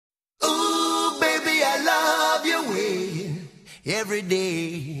every day,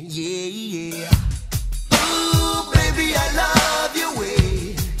 yeah, yeah. Ooh, baby, I love your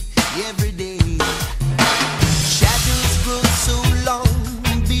way every day. Shadows grow so long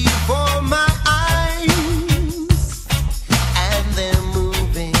before my eyes, and they're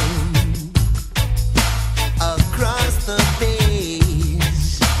moving across the page.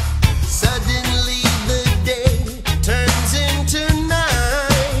 Suddenly the day turns into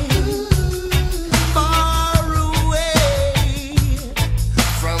night, far away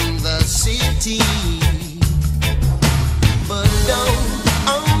from the city. But don't,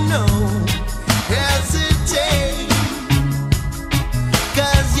 oh no, hesitate,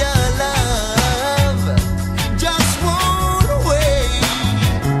 'cause your love just won't wait.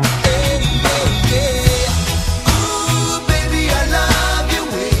 Hey, yeah, yeah. Ooh, baby, I love your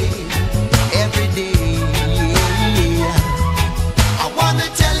way every day, yeah. I wanna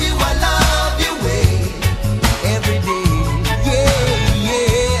tell you I love your way every day, yeah,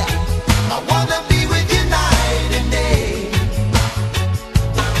 yeah. I wanna be with you night and day.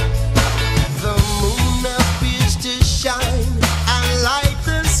 The moon appears to shine and light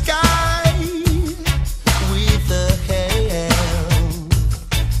the sky with the help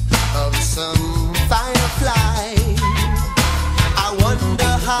of some firefly. I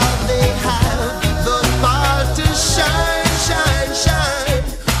wonder how they have the power to shine, shine, shine.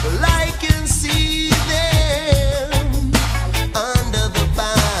 Well, I can see them under the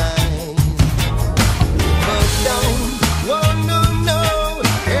pine. But don't, whoa, no, no,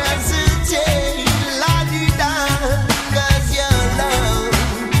 hesitate, la-di-da, 'cause your love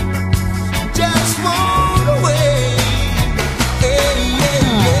just won't wait. Hey, yeah,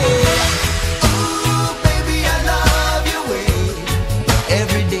 yeah. Ooh, baby, I love your way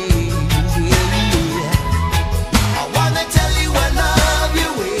every day, yeah, yeah. I wanna tell you I love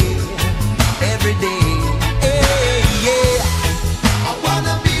your way every day, hey, yeah. I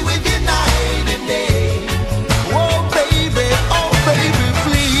wanna be with you night and day. Oh baby,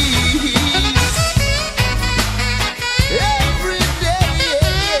 please, every day.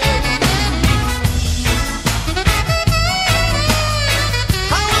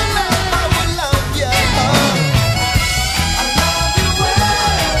 I will love you. I love you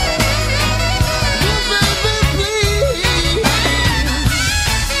well. Oh baby, please.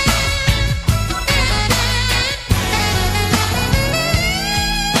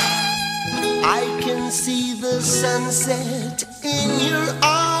 I can see the sunset in your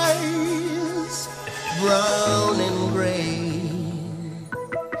eyes, brown and gray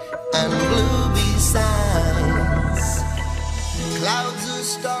and blue besides. Clouds are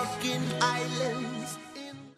stark